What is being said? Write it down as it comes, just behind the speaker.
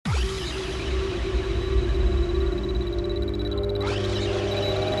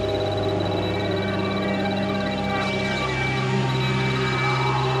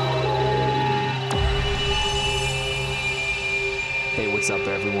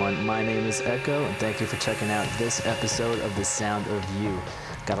everyone. My name is Echo, and thank you for checking out this episode of The Sound of You.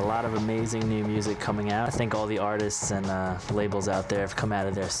 Got a lot of amazing new music coming out. I think all the artists and labels out there have come out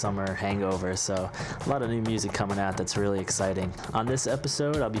of their summer hangover, so a lot of new music coming out that's really exciting. On this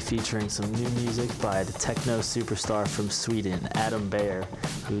episode, I'll be featuring some new music by the techno superstar from Sweden, Beyer,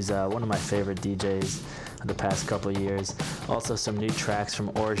 who's one of my favorite DJs of the past couple years. Also some new tracks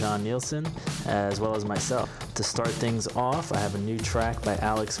from Orjan, Nilsen, as well as myself. To start things off, I have a new track by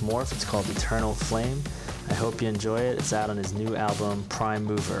M.O.R.P.H. It's called Eternal Flame. I hope you enjoy it. It's out on his new album, Prime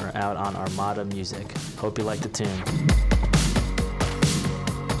Mover, out on AYDA Music. Hope you like the tune.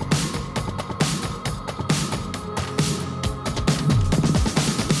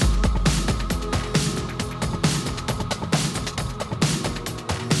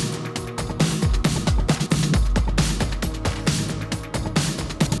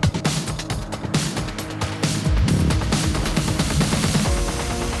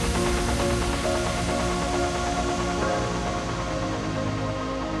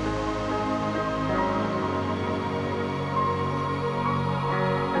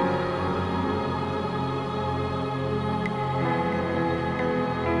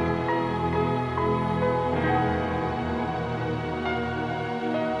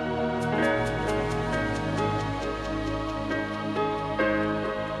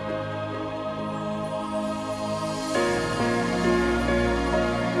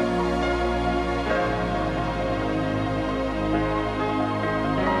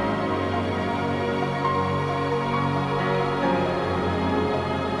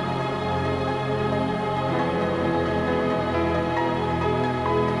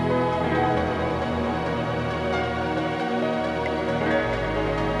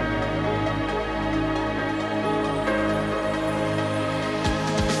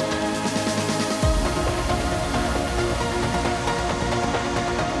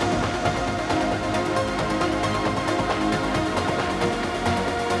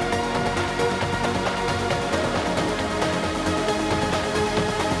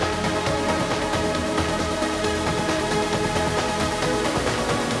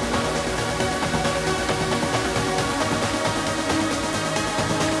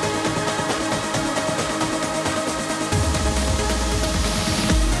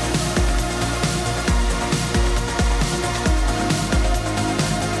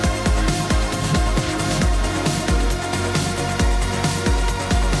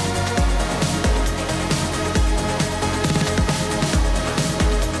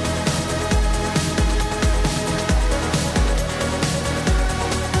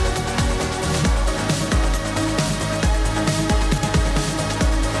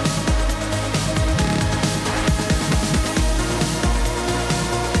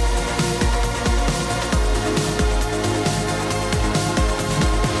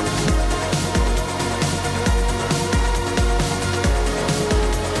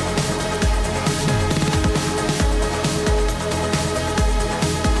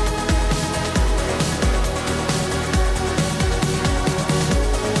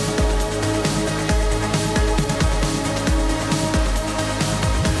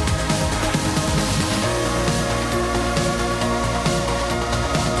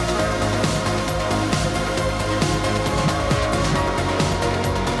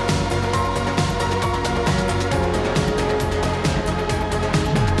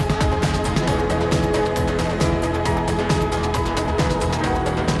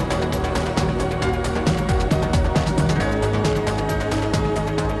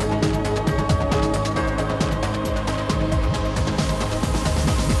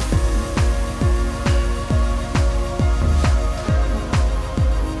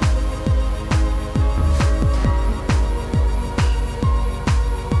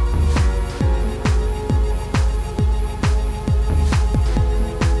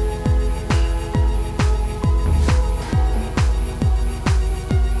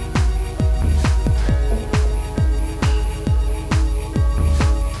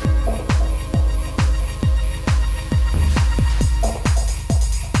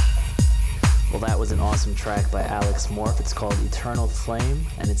 Track by M.O.R.P.H. It's called Eternal Flame,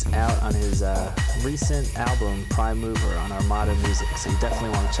 and it's out on his recent album Prime Mover on AYDA Music, so you definitely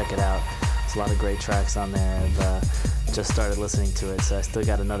want to check it out. There's a lot of great tracks on there. I've just started listening to it, so I still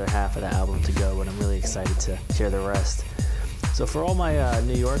got another half of the album to go, but I'm really excited to hear the rest. So for all my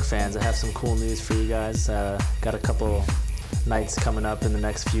New York fans, I have some cool news for you guys. Got a couple nights coming up in the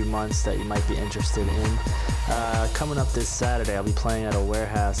next few months that you might be interested in. Coming up this Saturday, I'll be playing at a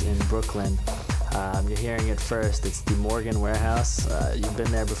warehouse in Brooklyn. You're hearing it first. It's the Morgan Warehouse. You've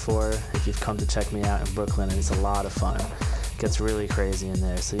been there before if you've come to check me out in Brooklyn, and it's a lot of fun. Gets really crazy in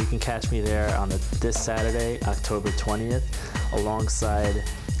there. So you can catch me there on this Saturday, October 20th, alongside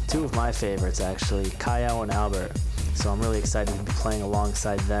two of my favorites, actually, Kaiori and Albert. So I'm really excited to be playing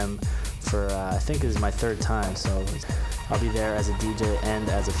alongside them for, I think this is my third time. So I'll be there as a DJ and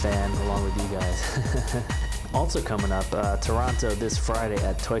as a fan along with you guys. Also coming up, Toronto this Friday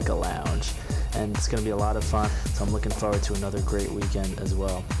at Toika Lounge. And it's going to be a lot of fun. So I'm looking forward to another great weekend as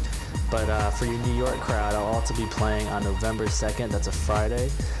well. But for your New York crowd, I'll also be playing on November 2nd. That's a Friday.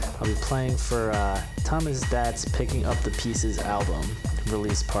 I'll be playing for Thomas Dat's Picking Up the Pieces album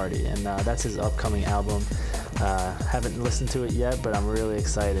release party. And that's his upcoming album. Haven't listened to it yet, but I'm really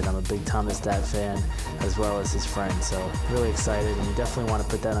excited. I'm a big Thomas Dat fan, as well as his friend. So really excited. And you definitely want to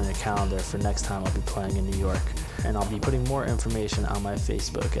put that on your calendar for next time I'll be playing in New York. And I'll be putting more information on my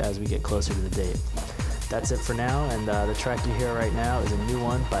Facebook as we get closer to the date. That's it for now, and the track you hear right now is a new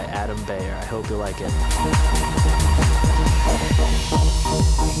one by Beyer. I hope you like it.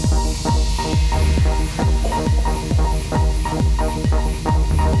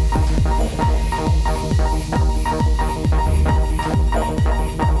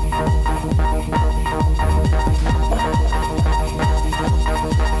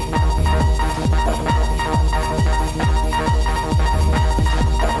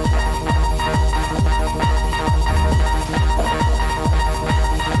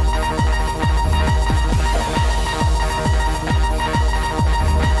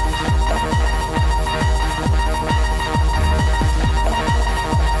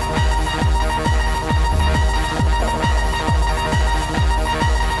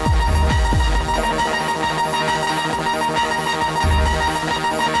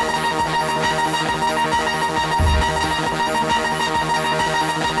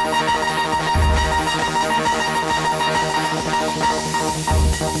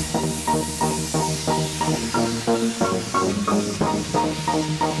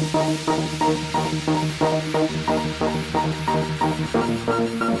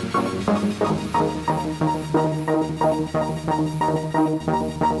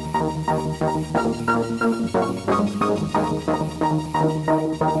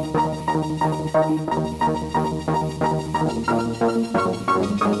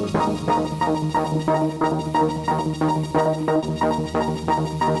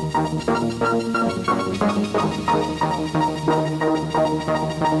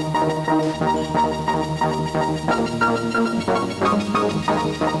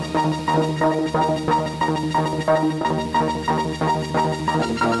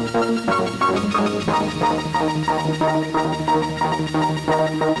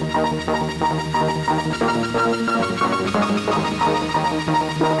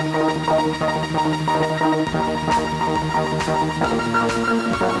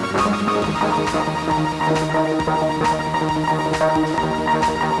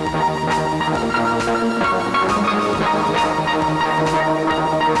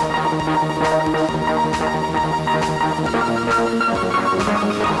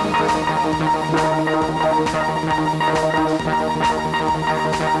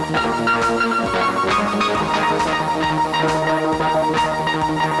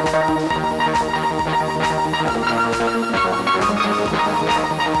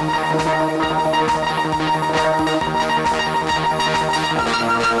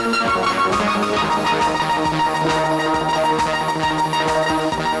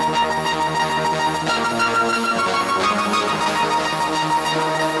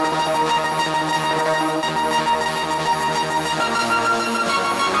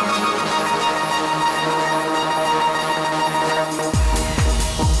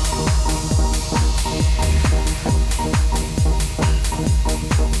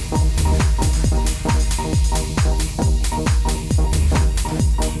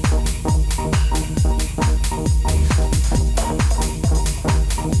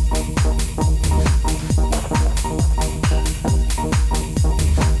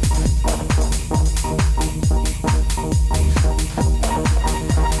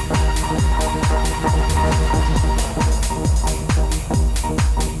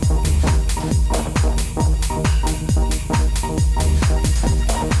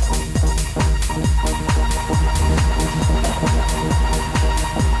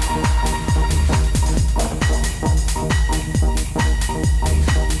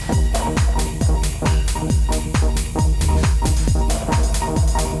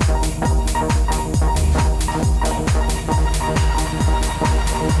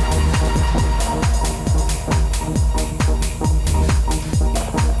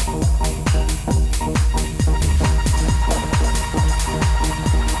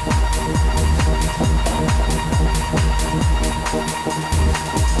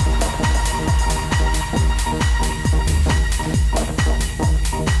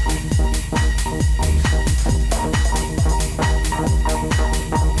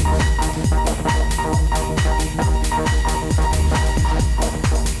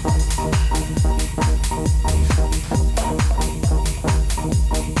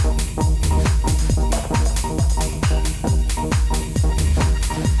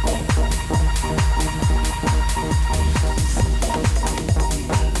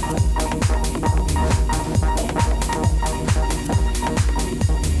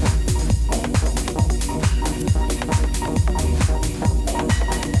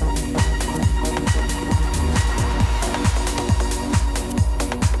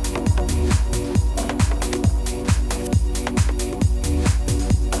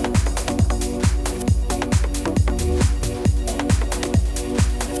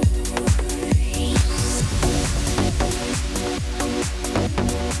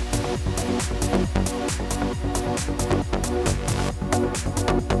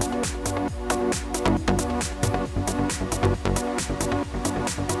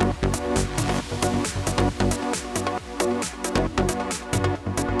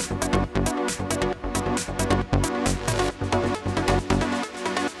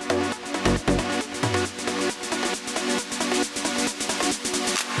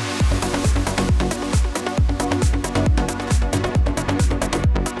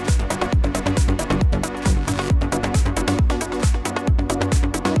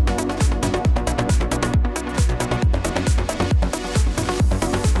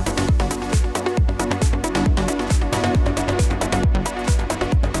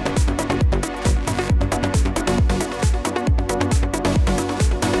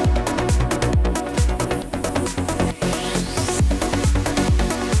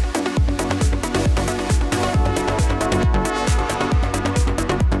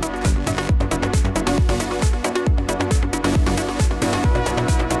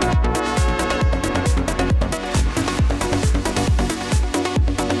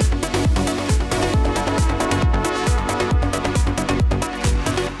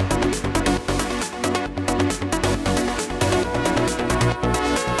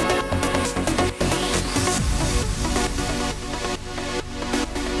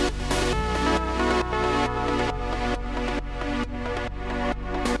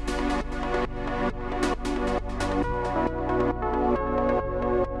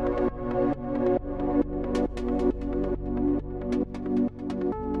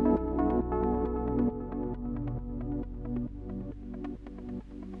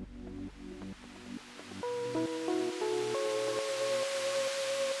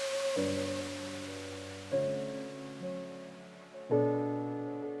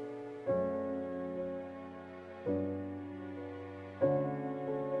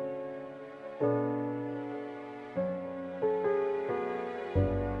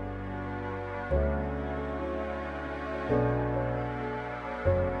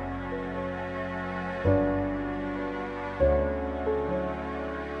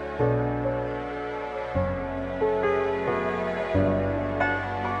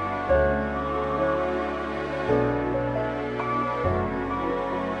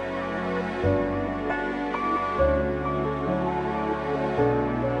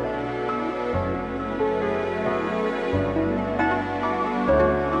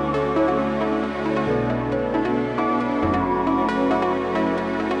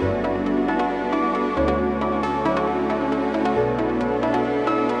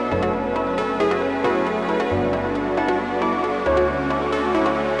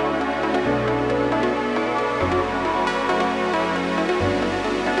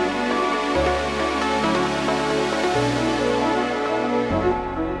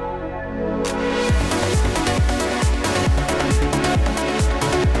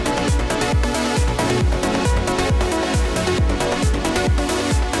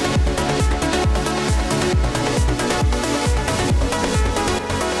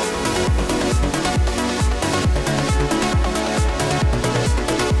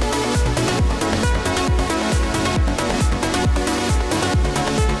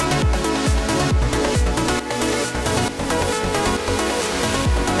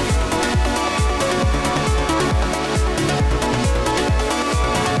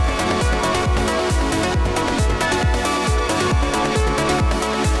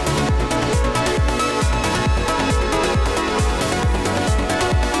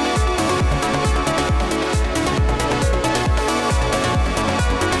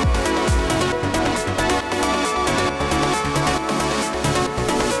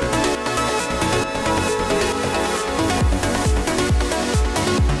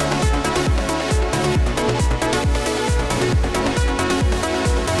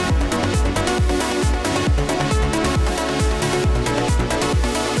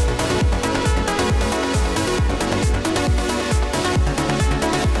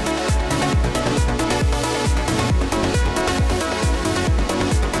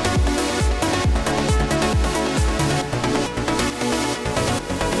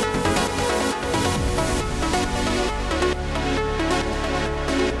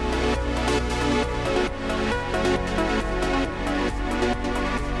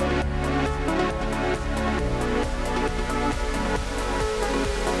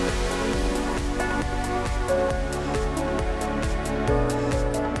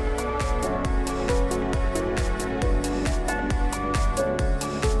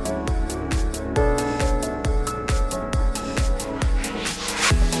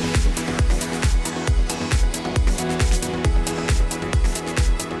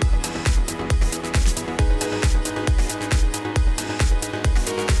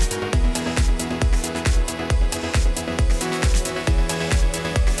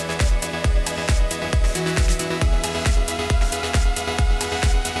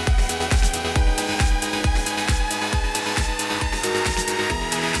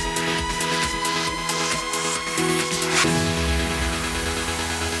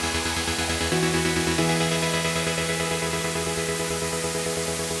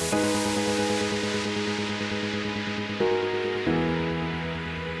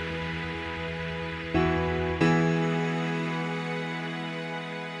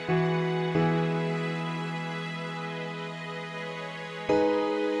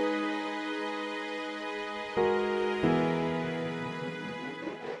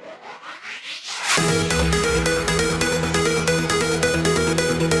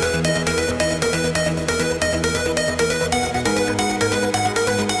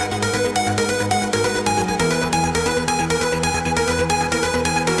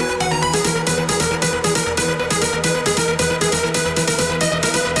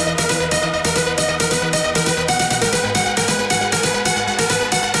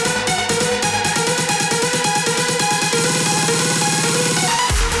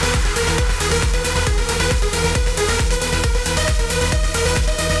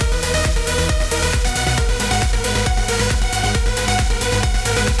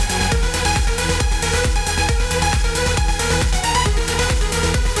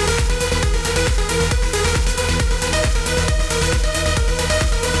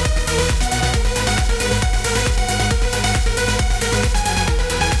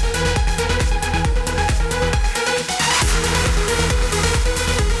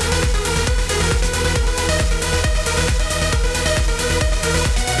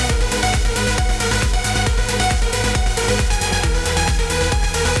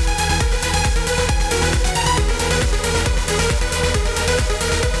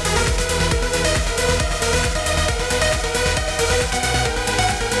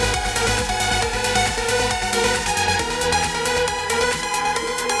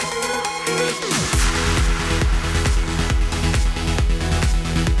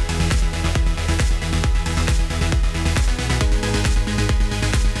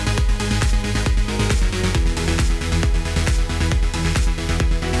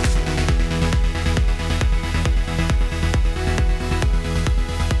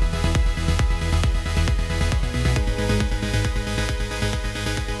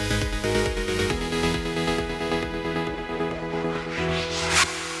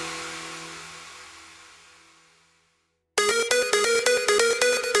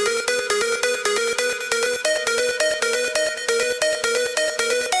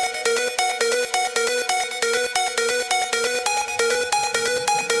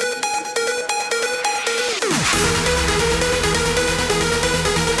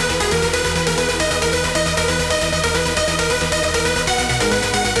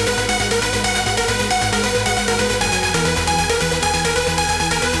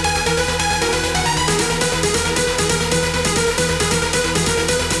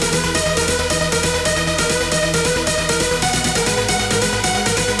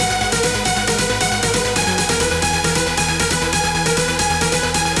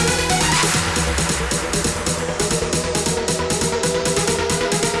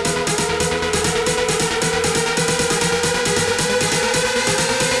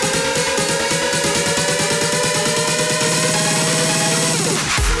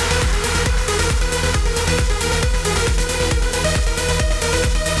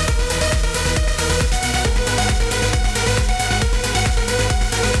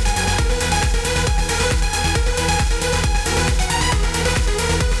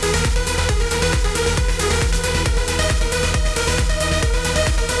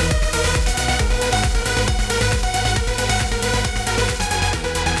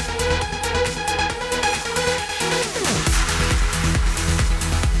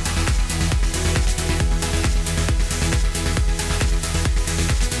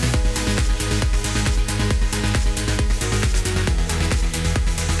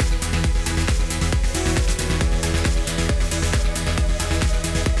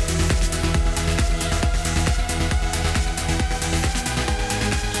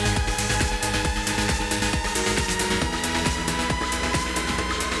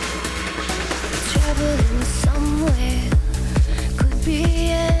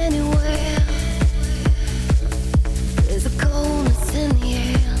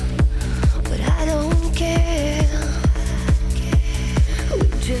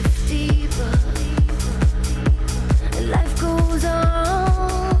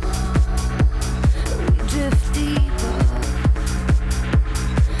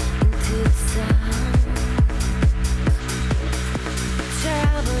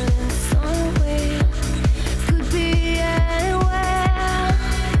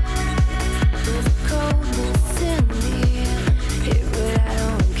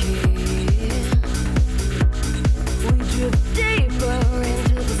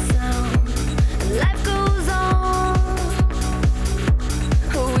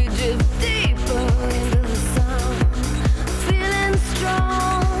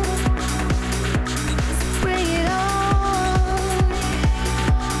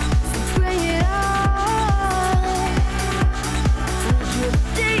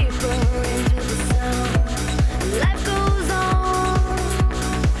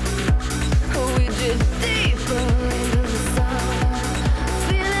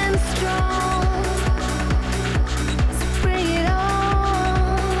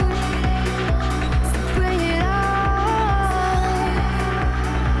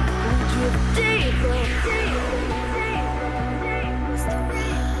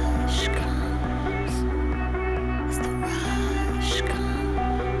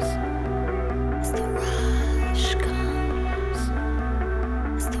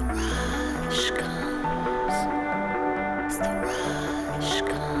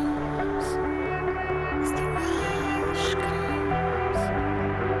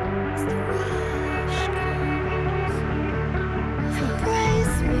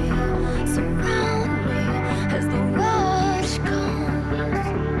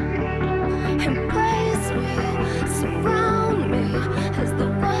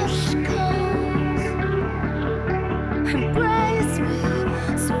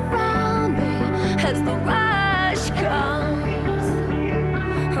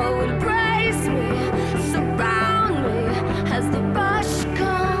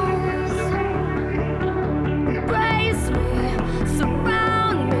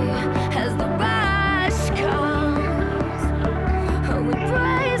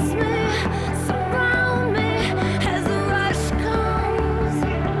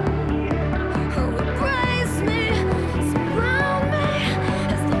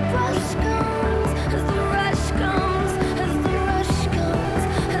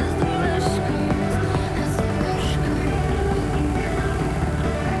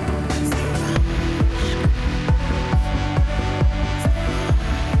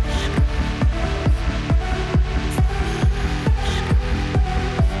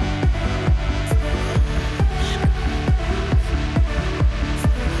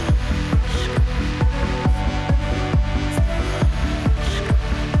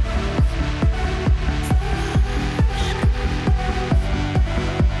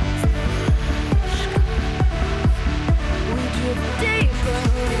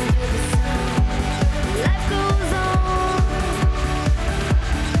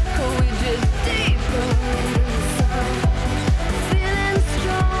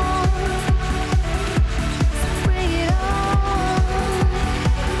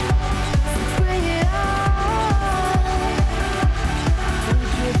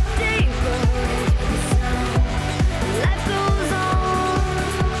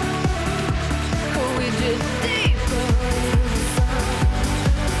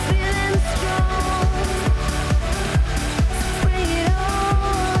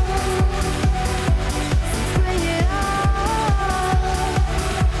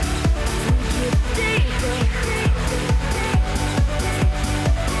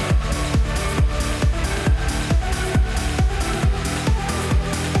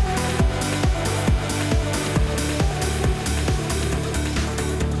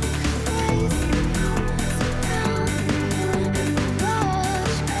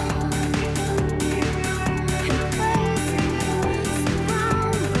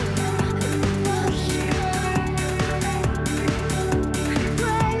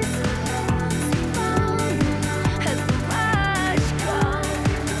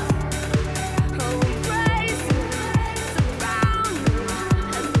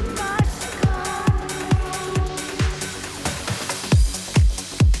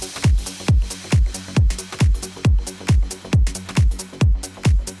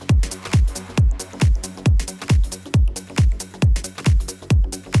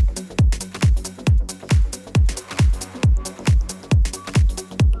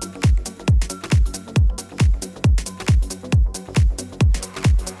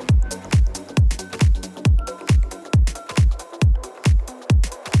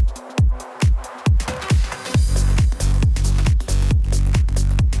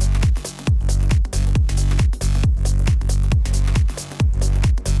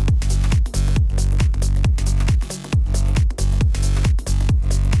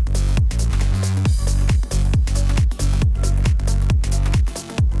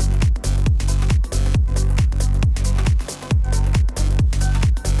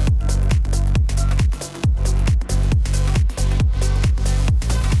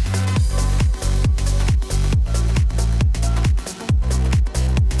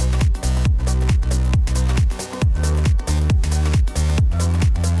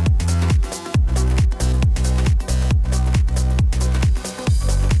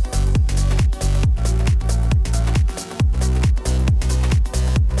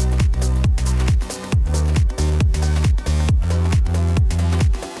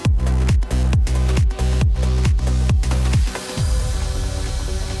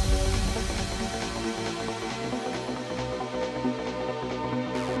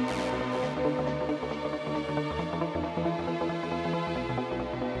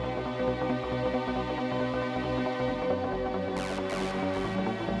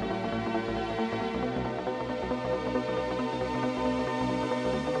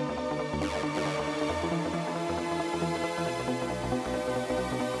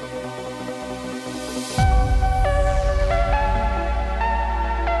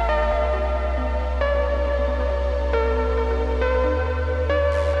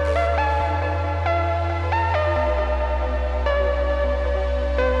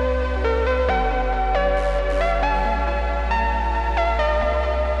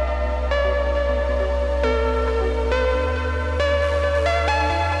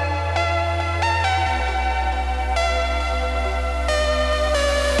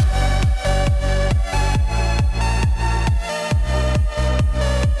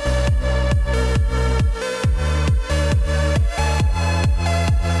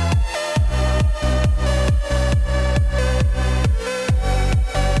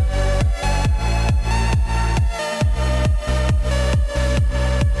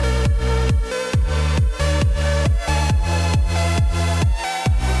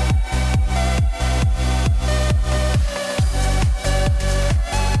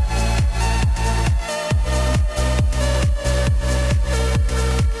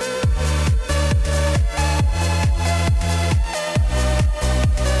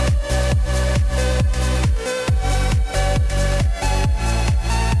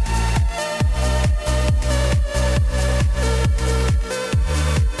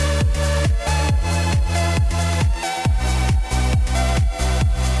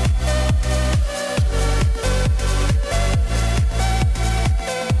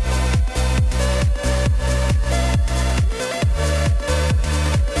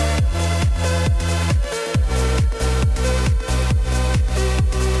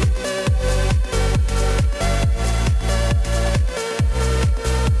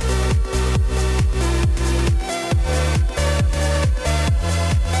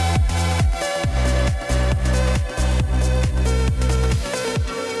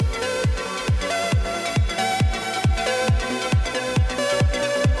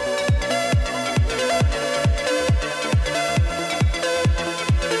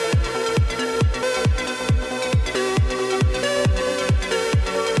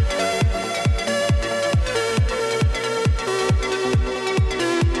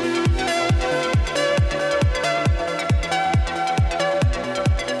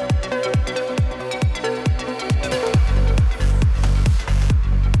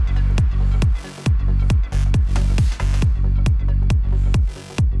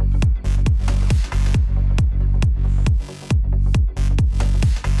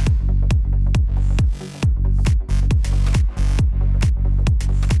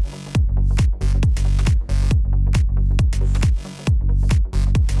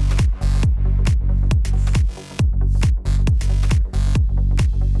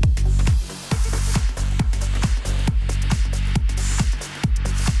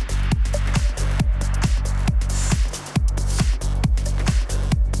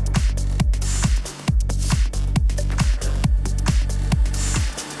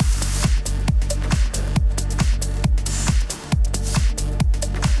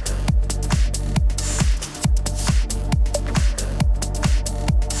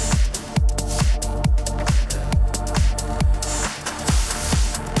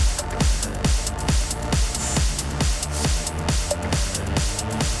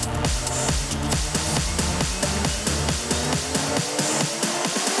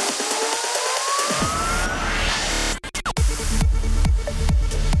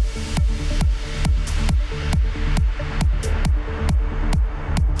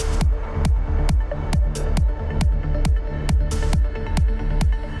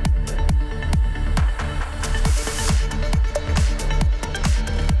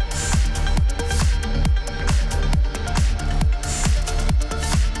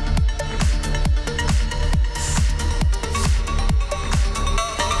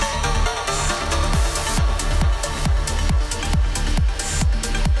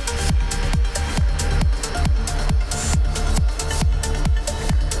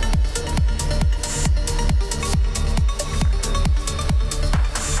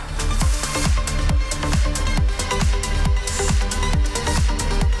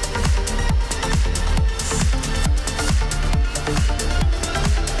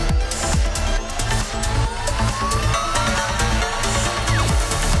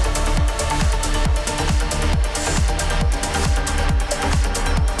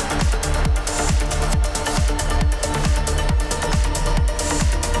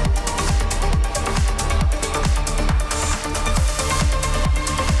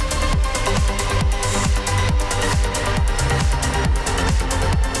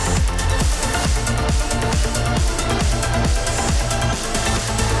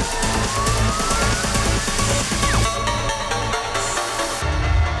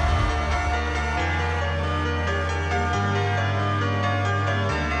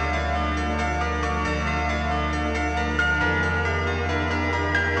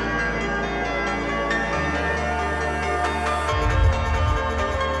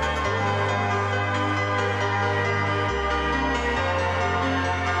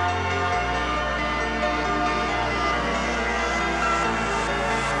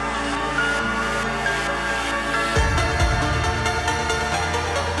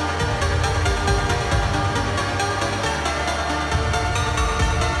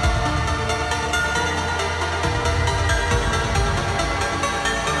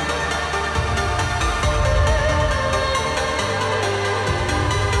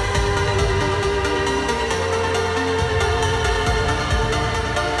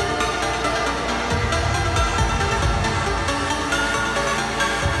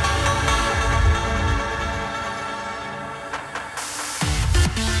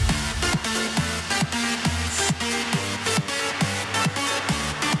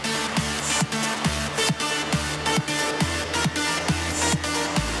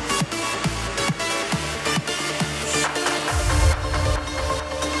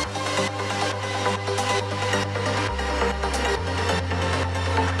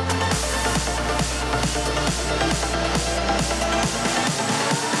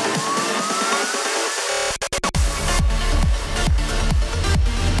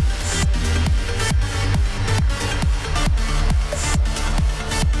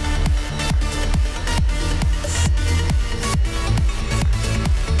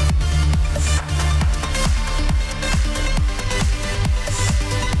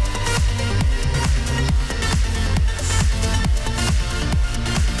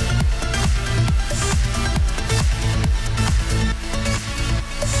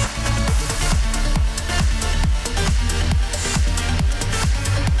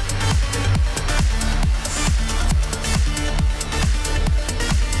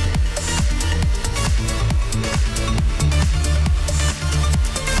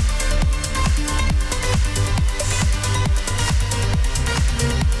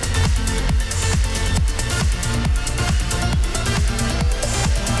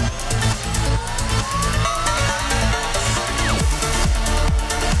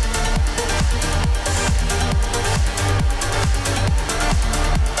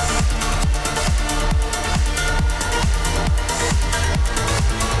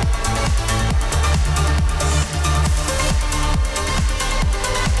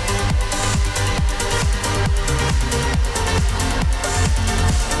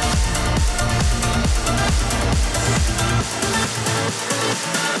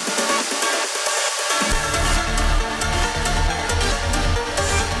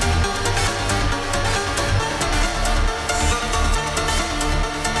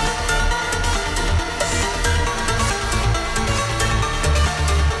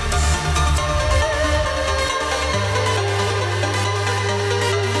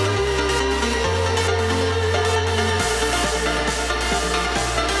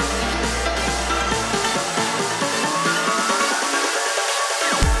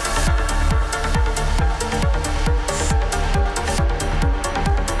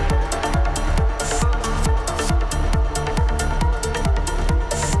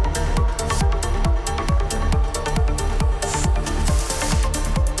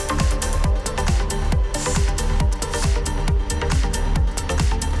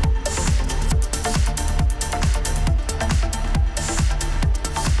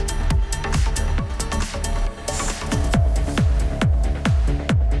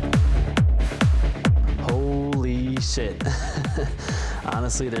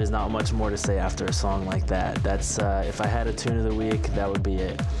 Honestly, there's not much more to say after a song like that. That's if I had a tune of the week, that would be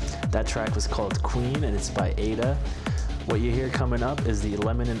it. That track was called Queen, and it's by AYDA. What you hear coming up is the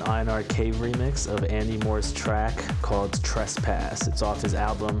Lemon and Einar Cave remix of Andy Moore's track called Trespass. It's off his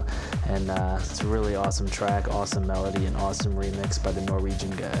album, and it's a really awesome track, awesome melody, and awesome remix by the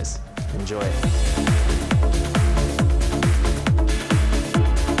Norwegian guys. Enjoy it.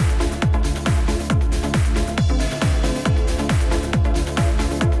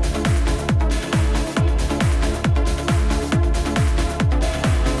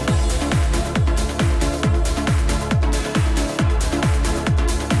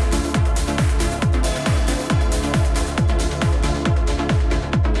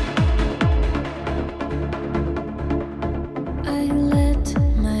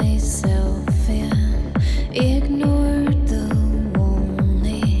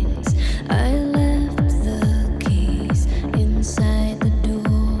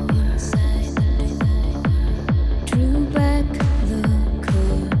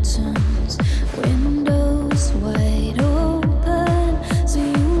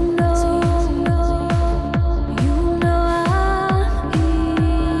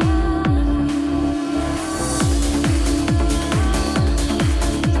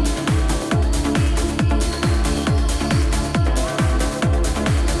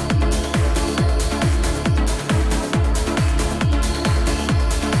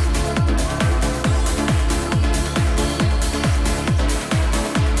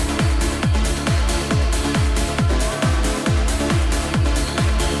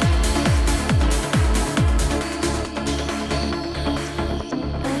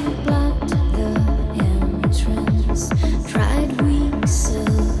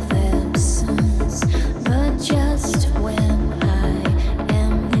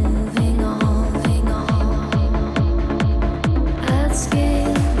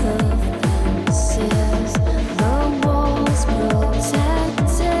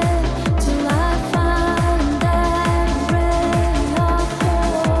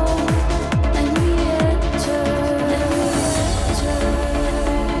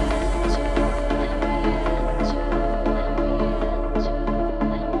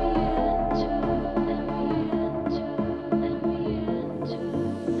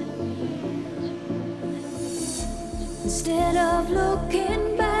 Instead of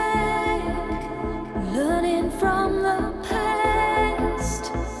looking back, learning from the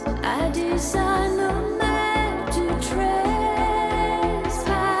past, I designed the map to trespass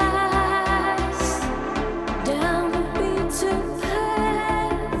down the beaten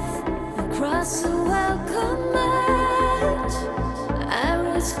path, across the welcome mat. I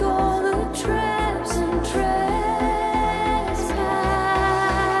risk all the traps and trespass.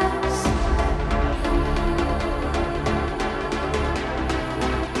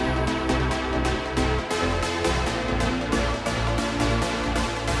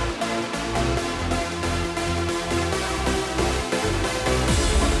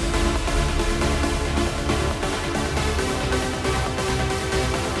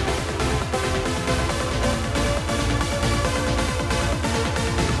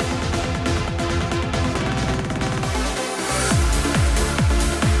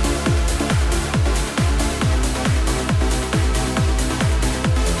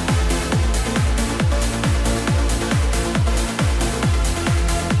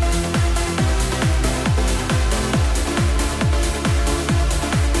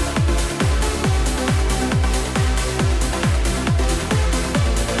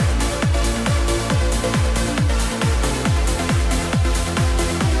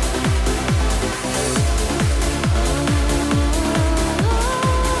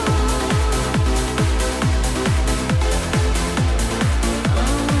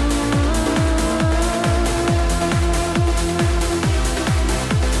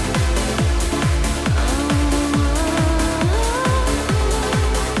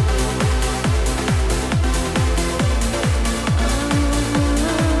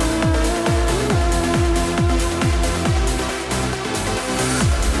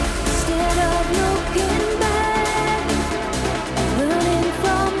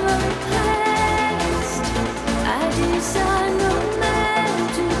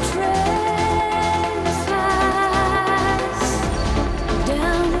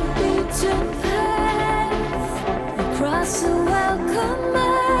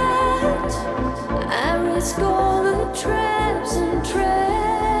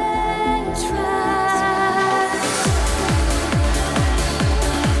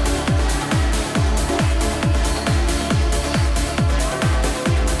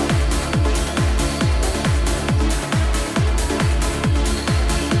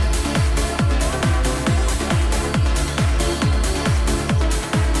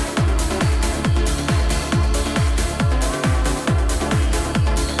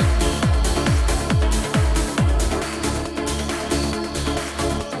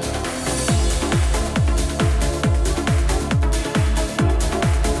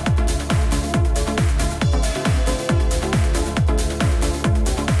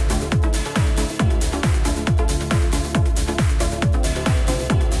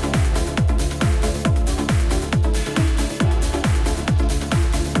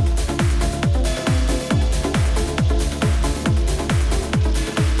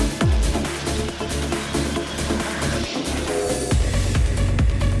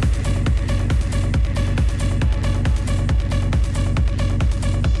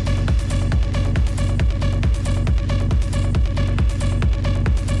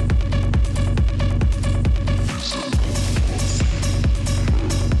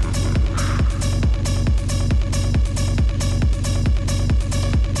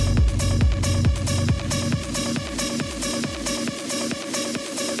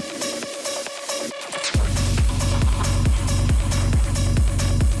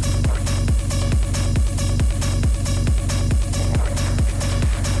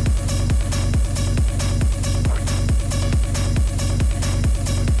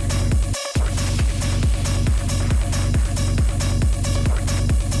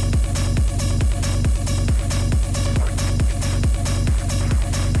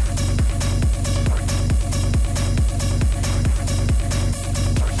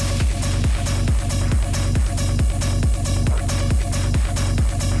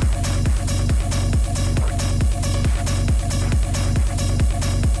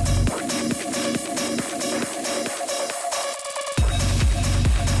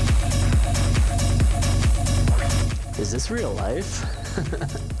 real life.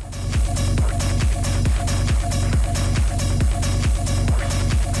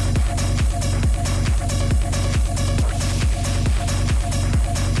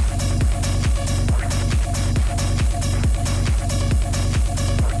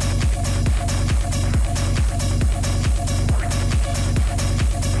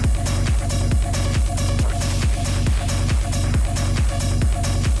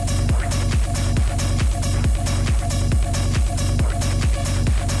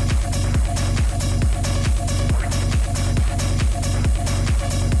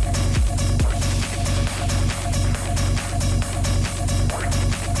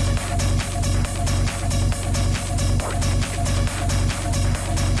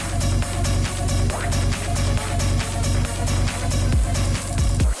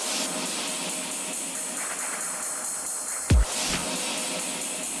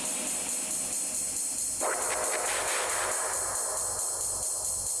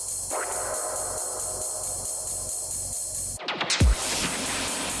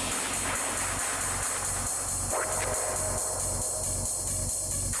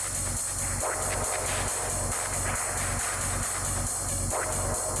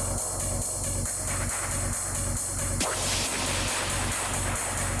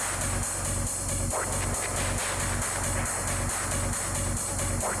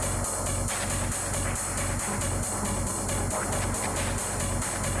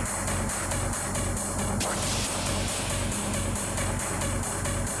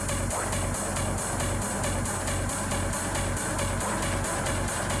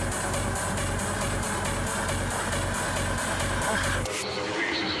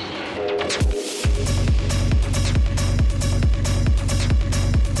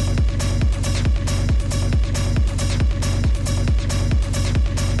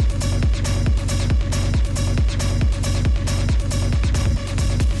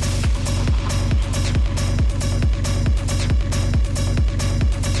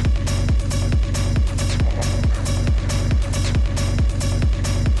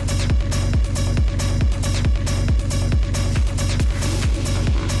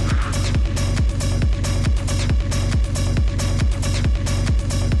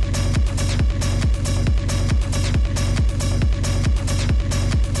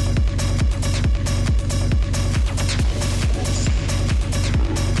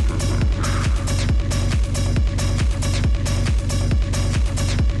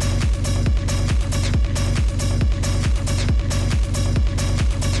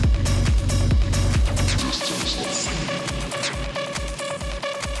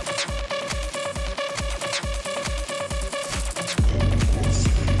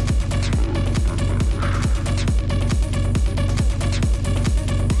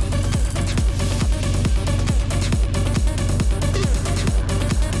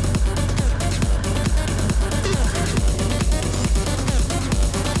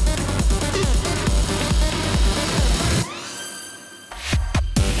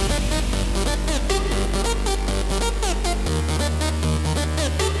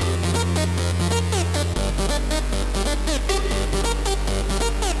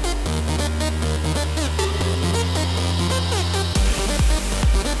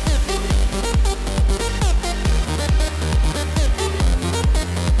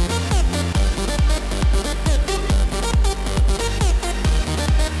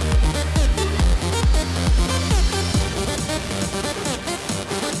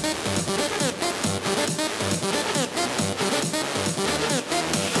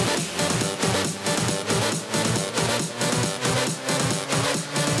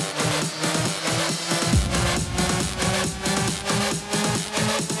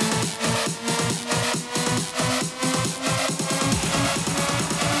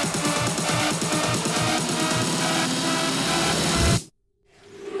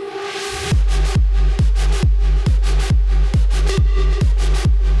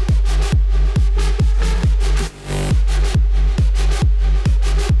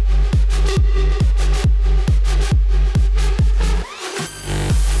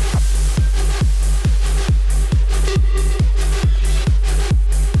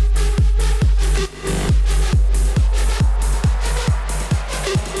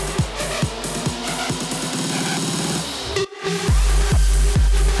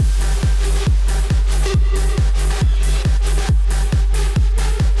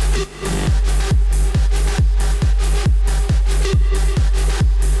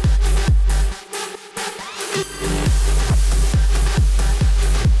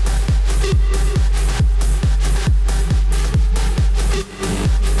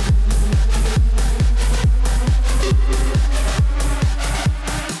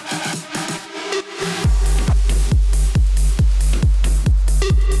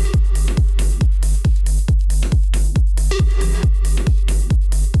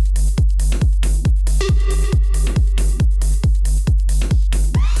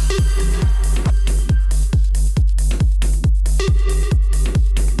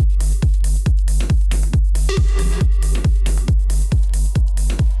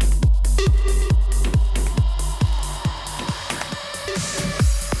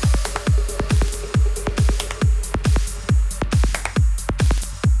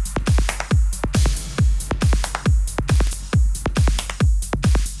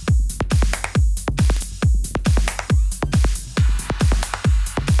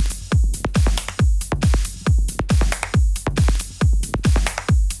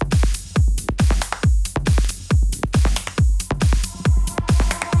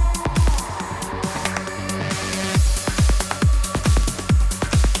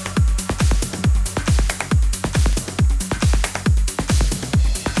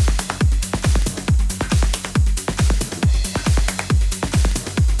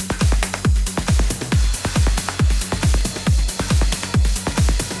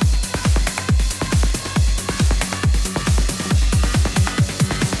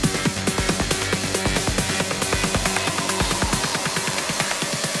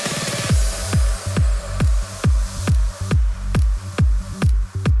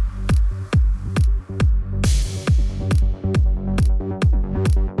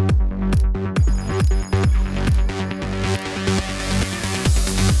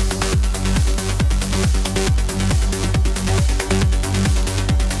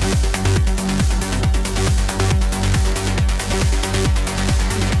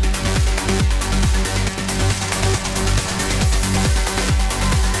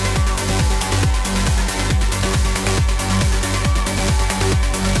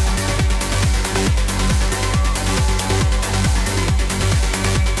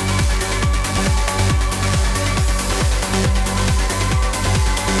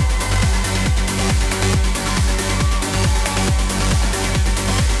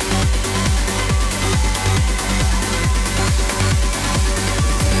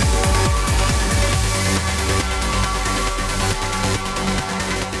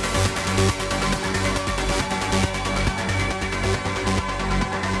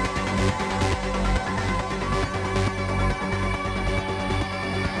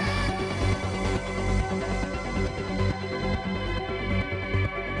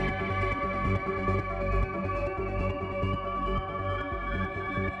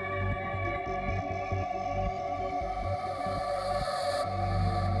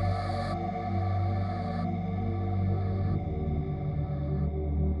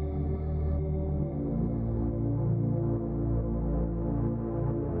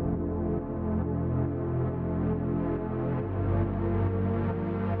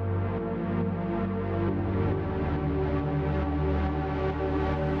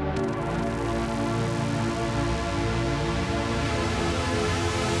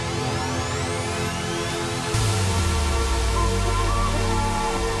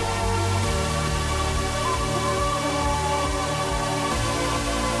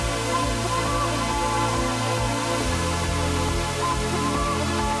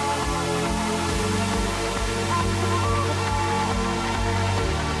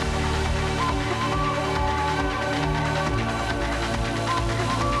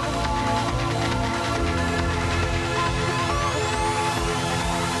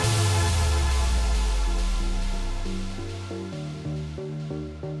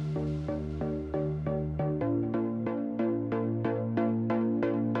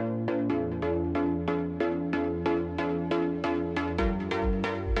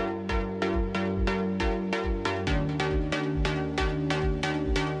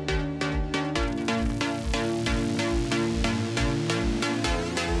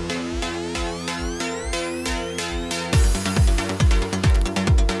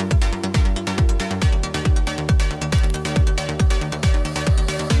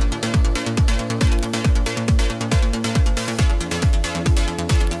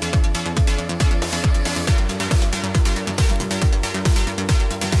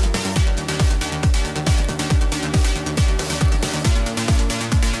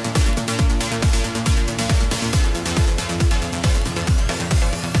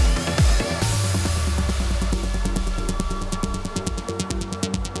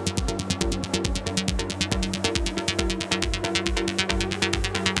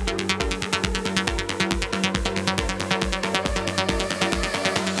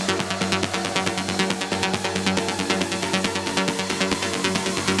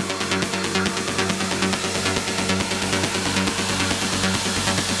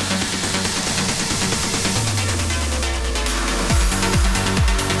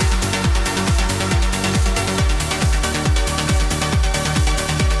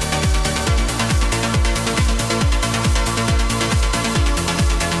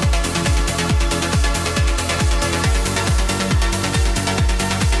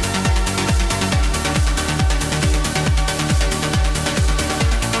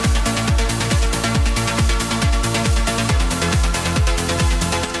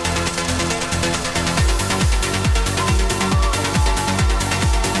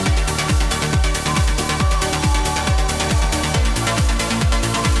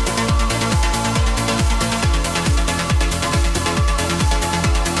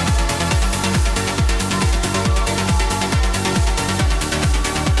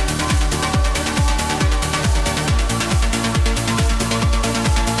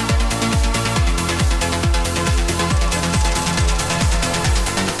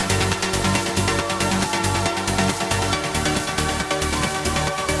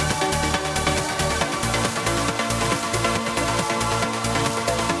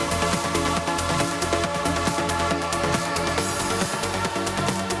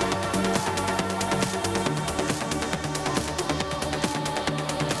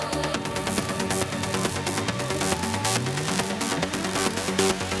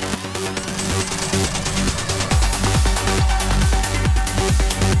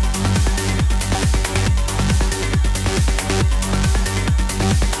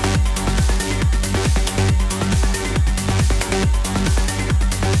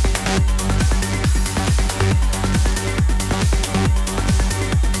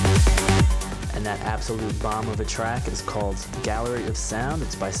 absolute bomb of a track is called Gallery of Sound.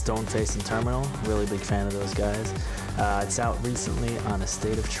 It's by Stoneface and Terminal. Really big fan of those guys. It's out recently on A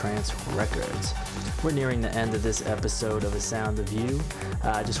State of Trance Records. We're nearing the end of this episode of A Sound of You.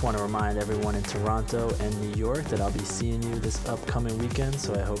 I just want to remind everyone in Toronto and New York that I'll be seeing you this upcoming weekend,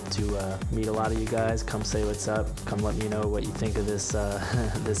 so I hope to meet a lot of you guys. Come say what's up. Come let me know what you think of this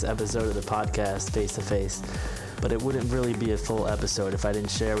this episode of the podcast face to face. But it wouldn't really be a full episode if I didn't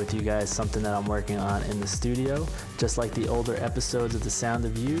share with you guys something that I'm working on in the studio. Just like the older episodes of The Sound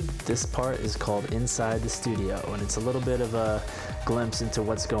of You, this part is called Inside the Studio, and it's a little bit of a glimpse into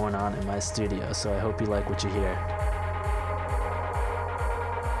what's going on in my studio, so I hope you like what you hear.